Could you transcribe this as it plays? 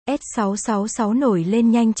S666 nổi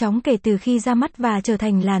lên nhanh chóng kể từ khi ra mắt và trở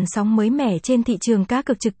thành làn sóng mới mẻ trên thị trường cá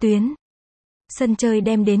cược trực tuyến. Sân chơi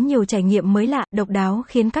đem đến nhiều trải nghiệm mới lạ, độc đáo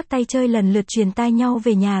khiến các tay chơi lần lượt truyền tai nhau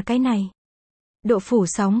về nhà cái này. Độ phủ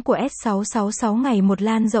sóng của S666 ngày một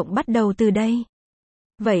lan rộng bắt đầu từ đây.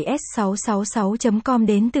 Vậy s666.com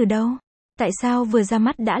đến từ đâu? Tại sao vừa ra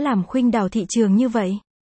mắt đã làm khuynh đảo thị trường như vậy?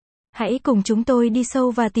 Hãy cùng chúng tôi đi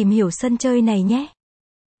sâu và tìm hiểu sân chơi này nhé.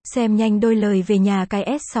 Xem nhanh đôi lời về nhà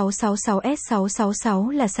cái S666. S666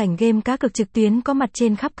 là sảnh game cá cược trực tuyến có mặt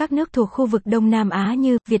trên khắp các nước thuộc khu vực Đông Nam Á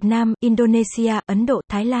như Việt Nam, Indonesia, Ấn Độ,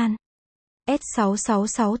 Thái Lan.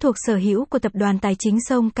 S666 thuộc sở hữu của tập đoàn tài chính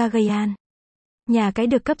Sông Cagayan. Nhà cái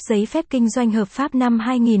được cấp giấy phép kinh doanh hợp pháp năm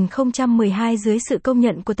 2012 dưới sự công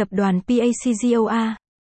nhận của tập đoàn PACGOA.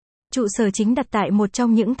 Trụ sở chính đặt tại một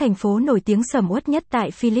trong những thành phố nổi tiếng sầm uất nhất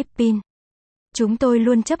tại Philippines. Chúng tôi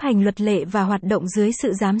luôn chấp hành luật lệ và hoạt động dưới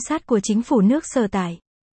sự giám sát của chính phủ nước sở tại.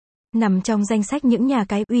 Nằm trong danh sách những nhà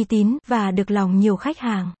cái uy tín và được lòng nhiều khách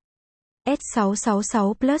hàng.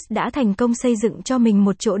 S666 đã thành công xây dựng cho mình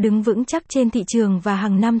một chỗ đứng vững chắc trên thị trường và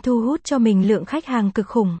hàng năm thu hút cho mình lượng khách hàng cực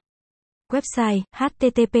khủng. Website: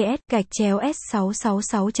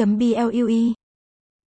 https://s666.blue